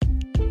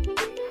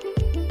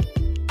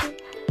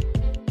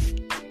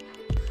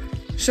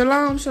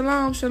Shalom,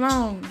 shalom,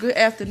 shalom. Good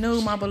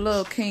afternoon, my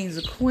beloved kings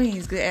and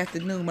queens. Good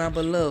afternoon, my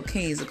beloved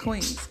kings and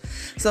queens.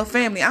 So,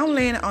 family, I'm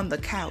laying on the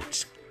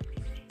couch,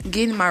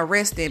 getting my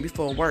rest in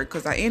before work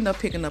because I end up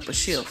picking up a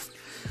shift.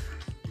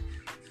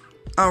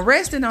 I'm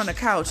resting on the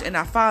couch, and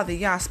our Father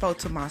Yah spoke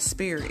to my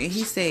spirit, and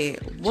He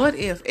said, "What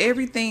if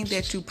everything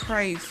that you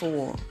prayed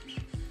for,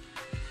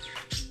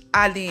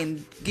 I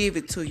didn't give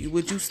it to you?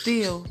 Would you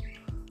still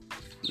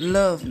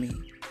love me?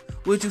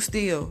 Would you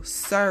still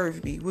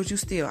serve me? Would you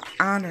still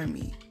honor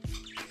me?"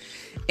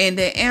 And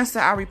the answer,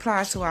 I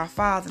replied to our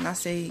Father, and I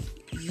say,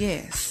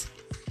 yes.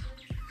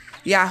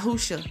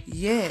 Yahusha,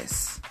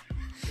 yes.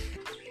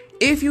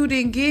 If you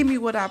didn't give me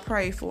what I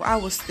prayed for, I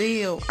will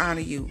still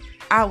honor you.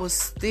 I will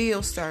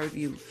still serve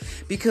you,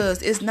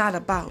 because it's not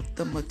about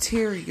the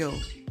material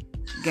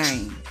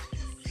gain.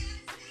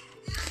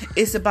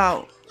 It's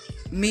about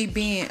me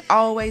being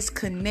always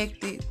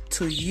connected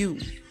to you.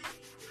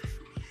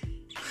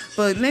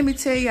 But let me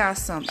tell y'all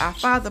something. Our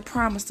Father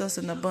promised us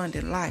an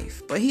abundant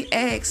life, but He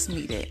asked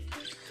me that.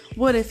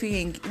 What if He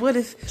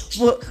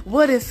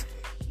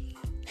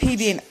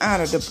didn't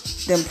honor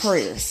them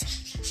prayers?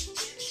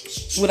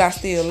 Would I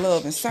still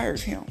love and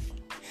serve Him?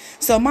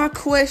 So my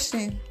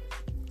question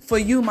for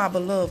you, my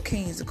beloved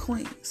kings and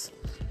queens,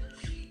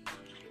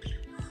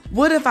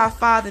 what if our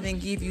Father didn't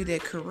give you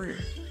that career?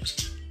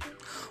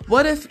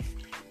 What if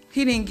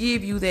He didn't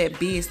give you that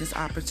business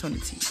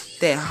opportunity,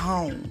 that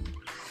home,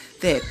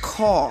 that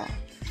car,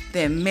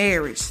 that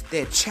marriage,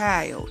 that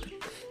child,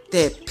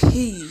 that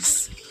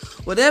peace,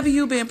 whatever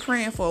you've been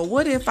praying for?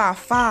 What if our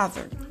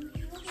Father,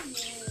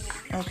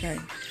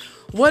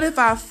 what if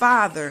our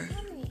Father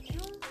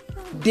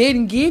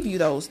didn't give you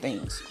those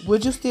things?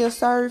 Would you still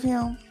serve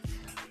Him?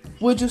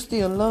 Would you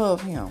still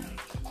love Him?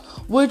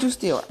 Would you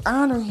still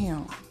honor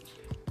Him?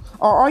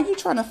 Or are you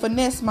trying to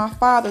finesse my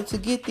Father to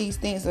get these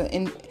things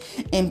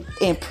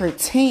and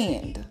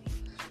pretend?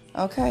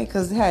 Okay,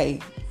 because hey,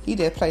 He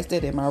just placed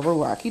that in my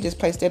ruach. He just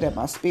placed that in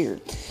my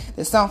spirit.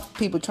 There's some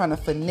people trying to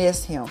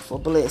finesse Him for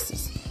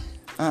blessings.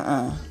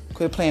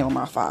 Quit playing with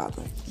my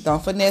Father.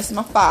 Don't finesse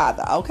my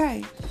Father,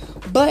 okay?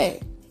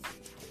 But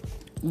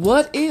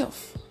what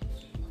if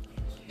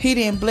He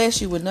didn't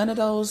bless you with none of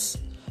those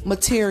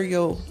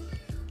material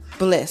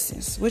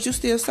blessings? Would you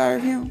still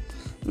serve Him,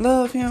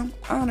 love Him,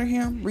 honor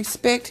Him,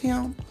 respect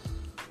Him?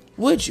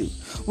 Would you?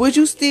 Would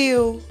you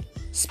still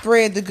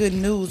spread the good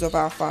news of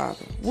our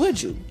Father?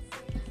 Would you?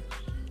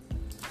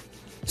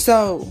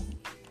 So,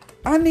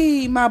 I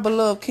need my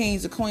beloved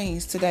kings and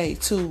queens today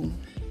to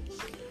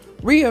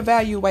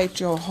reevaluate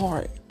your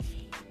heart.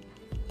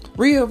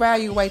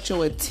 Reevaluate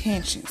your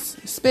intentions,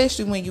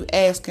 especially when you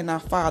asking our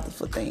Father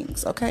for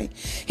things, okay?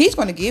 He's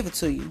going to give it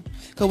to you.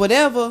 Because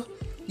whatever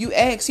you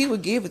ask, He will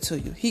give it to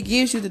you. He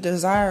gives you the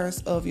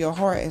desires of your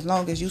heart as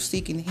long as you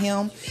seeking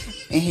Him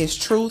and His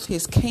truth,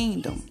 His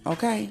kingdom,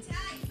 okay?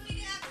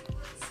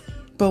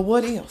 But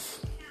what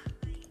if?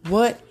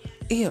 What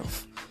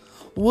if?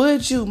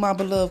 Would you, my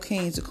beloved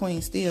kings and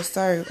queens, still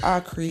serve our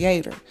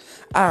Creator,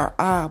 our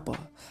Abba,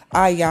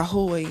 our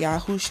Yahuwah,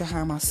 Yahusha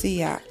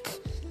HaMashiach?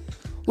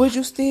 Would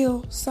you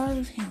still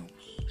serve Him?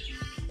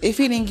 If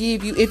He didn't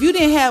give you, if you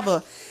didn't have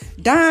a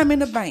dime in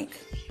the bank,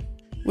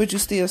 would you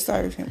still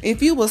serve Him?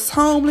 If you was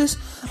homeless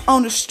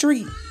on the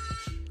street,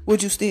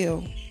 would you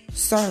still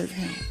serve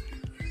Him?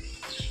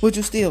 Would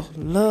you still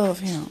love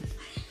Him?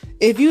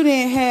 If you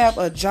didn't have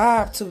a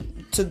job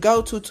to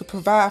go to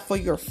provide for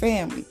your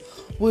family,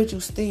 would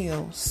you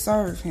still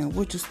serve Him?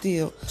 Would you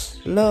still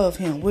love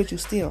Him? Would you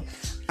still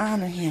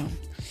honor Him?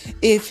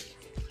 If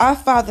our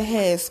Father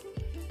has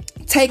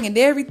taken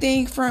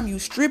everything from you,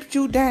 stripped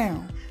you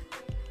down,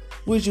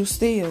 would you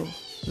still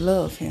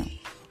love Him?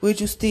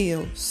 Would you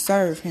still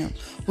serve Him?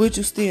 Would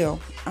you still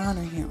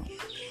honor Him?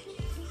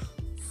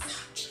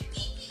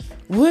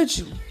 Would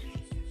you?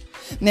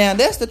 Now,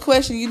 that's the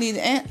question you need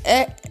to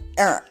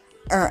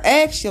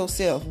ask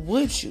yourself.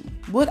 Would you?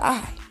 Would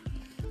I?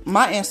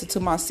 My answer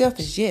to myself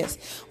is yes.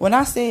 When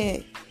I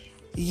said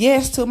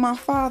yes to my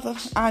Father,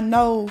 I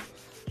knew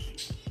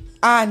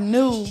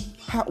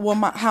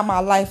how my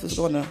life was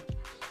going to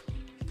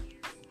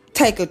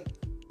take a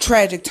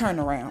tragic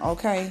turnaround,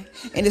 okay?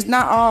 And it's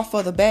not all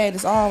for the bad,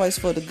 it's always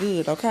for the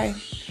good, okay?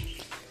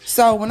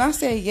 So when I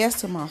say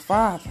yes to my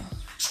Father,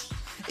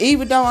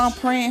 even though I'm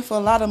praying for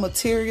a lot of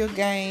material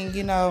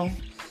gain,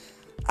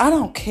 I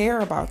don't care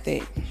about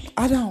that.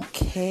 I don't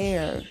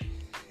care.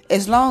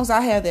 As long as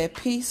I have that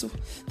peace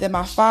that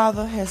my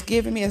Father has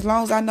given me, as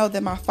long as I know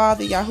that my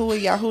Father,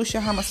 Yahuwah,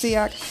 Yahusha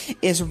HaMashiach,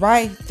 is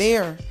right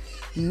there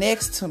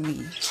next to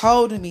me,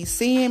 holding me,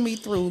 seeing me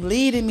through,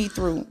 leading me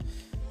through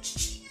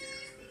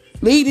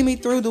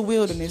the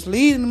wilderness,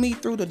 leading me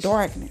through the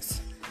darkness.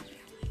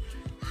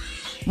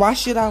 Why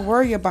should I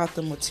worry about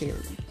the material?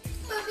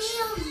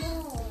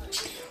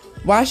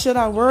 Why should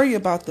I worry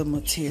about the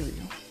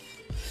material?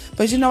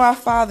 But our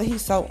Father,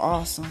 He's so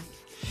awesome.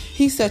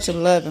 He's such a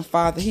loving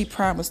Father. He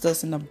promised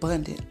us an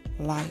abundant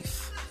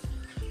life.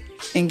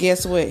 And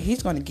guess what?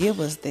 He's going to give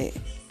us that.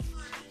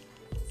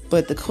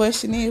 But the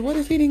question is, what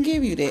if He didn't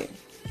give you that?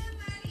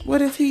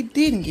 What if He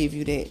didn't give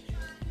you that?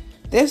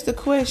 That's the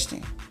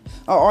question.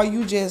 Or are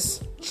you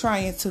just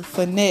trying to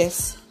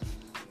finesse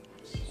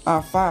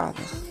our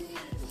Father?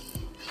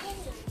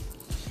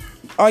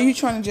 Are you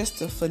trying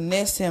to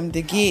finesse him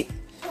to get,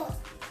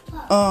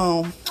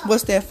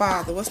 what's that,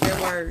 Father? What's that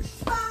word?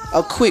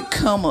 A quick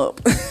come up.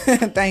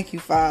 Thank you,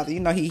 Father. You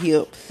know he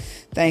hip.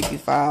 Thank you,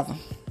 Father.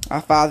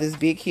 Our Father's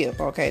big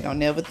hip. Okay, don't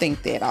never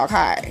think that.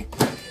 Okay.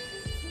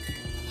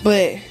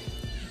 But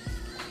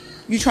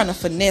you trying to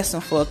finesse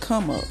him for a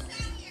come up.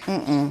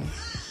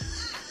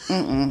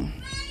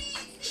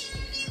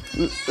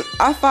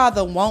 Our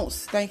Father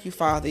wants, thank you,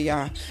 Father,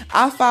 y'all.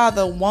 Our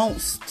Father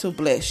wants to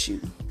bless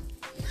you.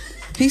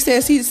 He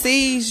says he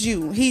sees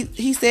you.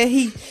 He said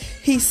he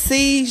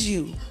sees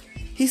you.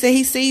 He said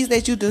he sees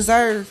that you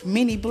deserve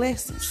many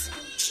blessings.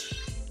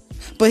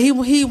 But he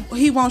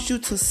wants you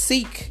to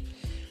seek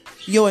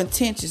your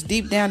intentions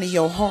deep down in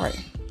your heart.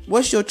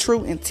 What's your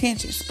true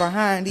intentions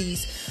behind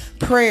these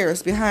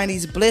prayers, behind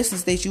these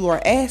blessings that you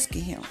are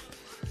asking him?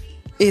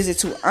 Is it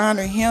to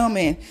honor him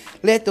and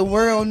let the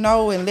world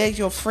know and let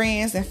your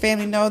friends and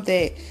family know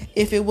that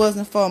if it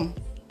wasn't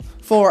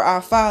for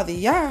our Father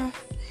Yah,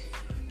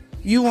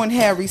 you wouldn't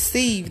have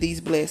received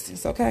these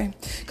blessings, okay?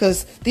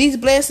 Because these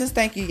blessings,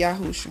 thank you,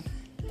 Yahusha.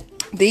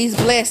 These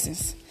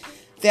blessings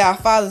that our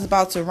Father's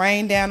about to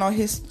rain down on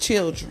his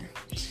children.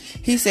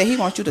 He said he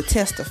wants you to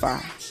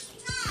testify.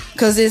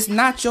 Because it's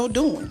not your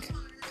doing.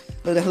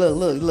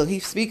 Look.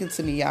 He's speaking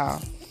to me, y'all.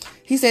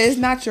 He said it's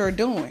not your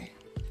doing.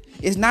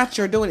 It's not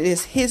your doing.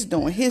 It's his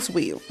doing, his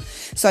will.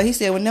 So he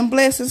said when them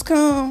blessings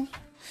come,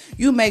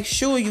 you make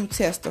sure you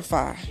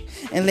testify.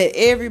 And let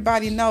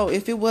everybody know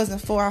if it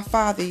wasn't for our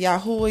Father,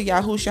 Yahuwah,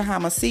 Yahushua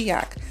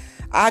HaMashiach,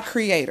 our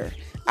Creator,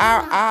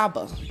 our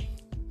Abba.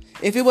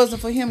 If it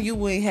wasn't for him, you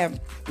wouldn't have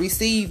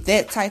received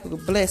that type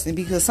of blessing.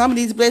 Because some of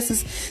these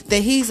blessings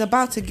that he's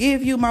about to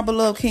give you, my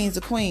beloved kings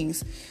and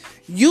queens,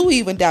 you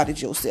even doubted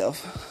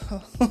yourself.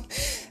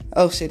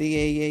 Oh, shit,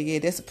 yeah.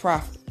 That's a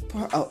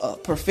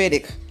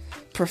prophetic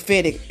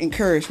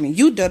encouragement.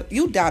 You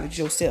doubted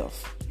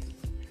yourself.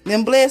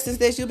 Them blessings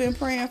that you've been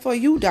praying for,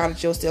 you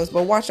doubted yourselves.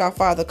 But watch our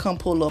Father come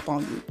pull up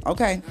on you.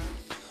 Okay?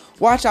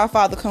 Watch our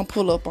Father come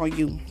pull up on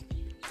you.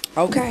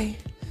 Okay?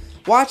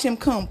 Watch him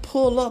come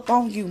pull up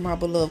on you, my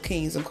beloved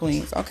kings and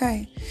queens.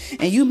 Okay?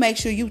 And you make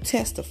sure you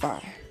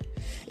testify.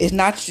 It's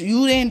not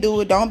you didn't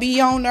do it. Don't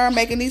be on there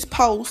making these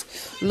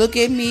posts. Look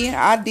at me.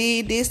 I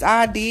did this.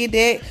 I did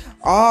that.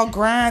 All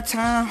grind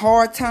time,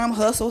 hard time,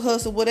 hustle,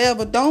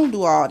 whatever. Don't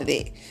do all of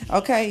that.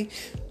 Okay?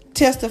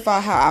 Testify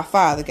how our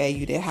Father gave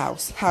you that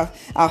house. How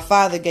our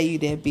Father gave you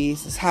that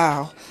business.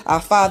 How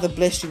our Father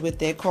blessed you with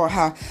that car.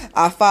 How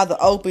our Father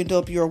opened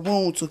up your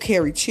womb to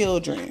carry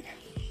children.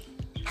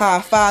 How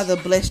our Father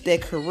blessed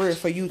that career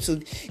for you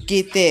to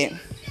get that.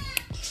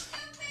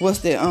 What's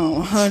that?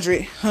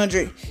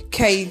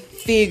 100K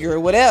figure,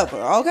 whatever.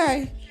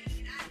 Okay,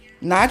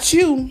 not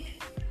you.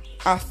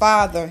 Our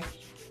Father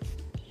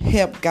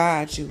helped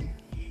guide you.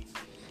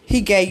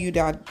 He gave you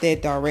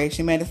that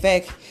direction. Matter of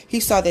fact, he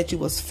saw that you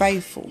was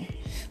faithful,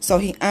 so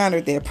he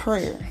honored that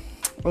prayer.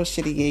 Oh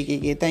shit,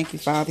 yeah. Thank you,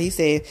 Father. He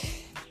said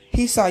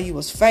he saw you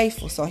was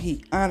faithful, so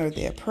he honored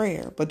that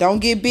prayer. But don't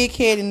get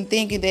big-headed and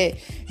thinking that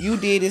you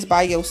did this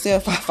by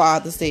yourself. Our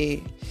Father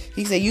said.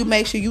 He said you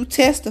make sure you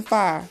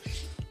testify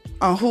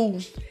on who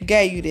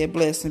gave you that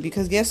blessing,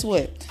 because guess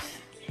what?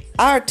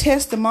 Our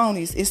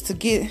testimonies is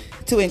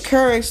to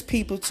encourage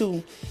people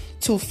to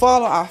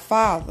follow our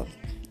Father,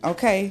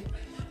 okay?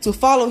 To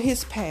follow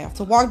his path,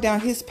 to walk down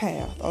his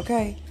path,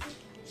 okay?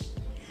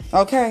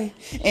 Okay?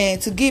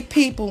 And to get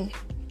people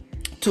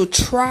to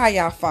try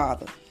our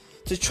Father,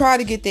 to try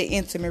to get that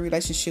intimate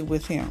relationship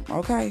with him,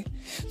 okay?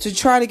 To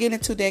try to get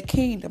into that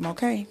kingdom,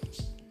 okay?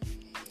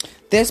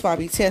 That's why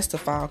we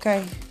testify,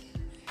 okay?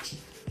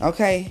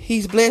 Okay?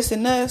 He's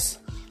blessing us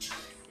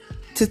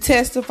to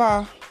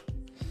testify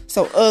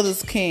so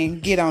others can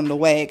get on the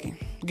wagon,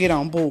 get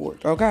on board,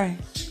 okay?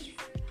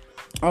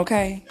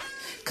 Okay?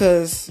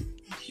 Because,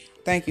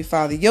 thank you,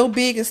 Father, your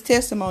biggest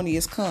testimony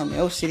is coming.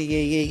 Oh, shit,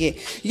 yeah.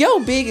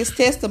 Your biggest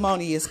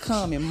testimony is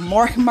coming.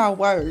 Mark my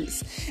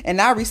words.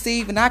 And I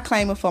receive and I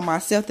claim it for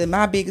myself that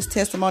my biggest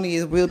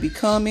testimony will be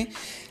coming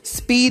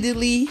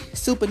speedily,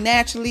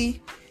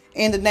 supernaturally,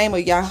 in the name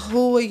of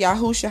Yahuwah,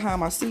 Yahushua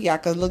HaMashiach.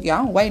 Because look,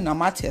 y'all, I'm waiting on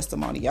my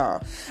testimony,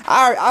 y'all.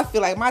 I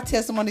feel like my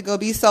testimony going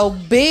to be so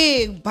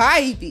big,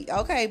 baby.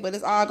 Okay, but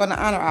it's all going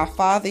to honor our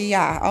Father,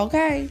 Yah.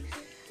 Okay?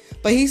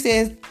 But he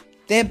says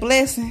that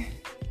blessing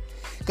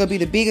going to be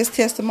the biggest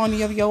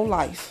testimony of your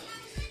life.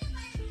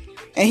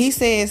 And he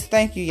says,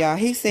 thank you, y'all.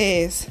 He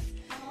says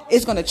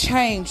it's going to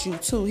change you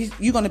too.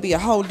 You're going to be a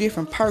whole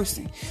different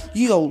person.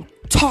 You going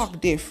to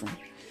talk different.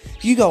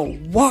 You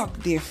going to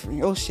walk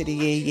different. Oh, shit,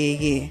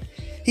 yeah.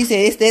 He said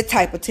it's that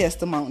type of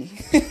testimony.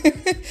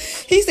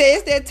 He said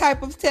it's that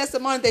type of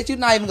testimony that you're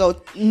not even going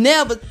to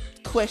never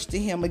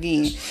question him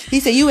again. He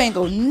said you ain't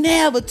going to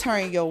never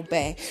turn your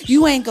back.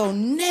 You ain't going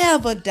to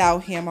never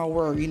doubt him or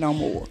worry no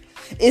more.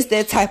 It's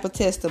that type of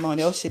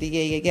testimony. Oh, shit,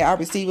 yeah. I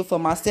receive it for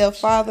myself,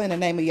 Father, in the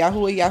name of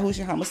Yahuwah,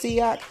 Yahushua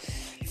HaMashiach.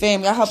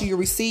 Family, I hope you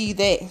receive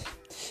that.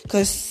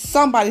 Because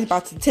somebody's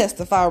about to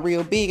testify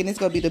real big, and it's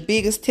going to be the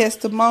biggest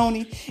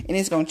testimony, and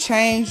it's going to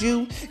change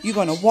you. You're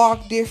going to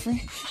walk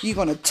different. You're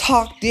going to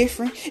talk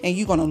different, and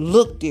you're going to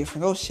look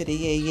different. Oh, shit,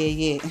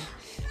 yeah.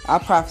 I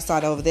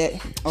prophesied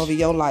over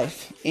your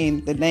life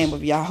in the name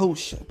of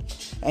Yahusha.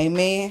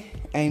 Amen.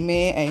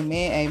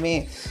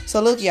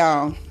 So look,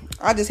 y'all,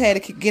 I just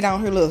had to get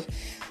on here. Look,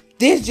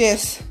 this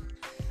just,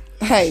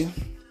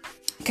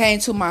 came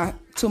to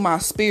my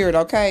spirit,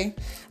 okay?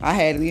 I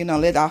had to,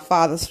 let our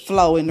fathers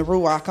flow in the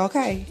Ruach,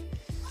 okay?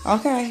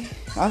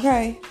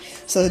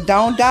 So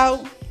don't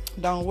doubt,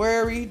 don't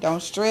worry,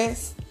 don't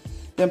stress.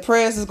 Them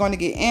prayers is going to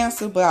get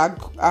answered, but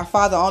our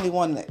Father only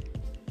wanted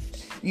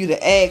you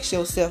to ask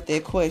yourself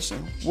that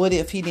question. What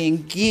if he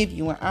didn't give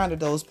you and honor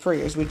those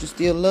prayers? Would you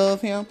still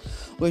love him?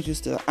 Would you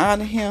still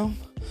honor him?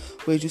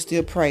 Would you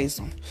still praise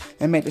him?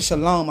 And may the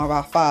shalom of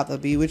our Father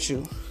be with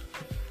you.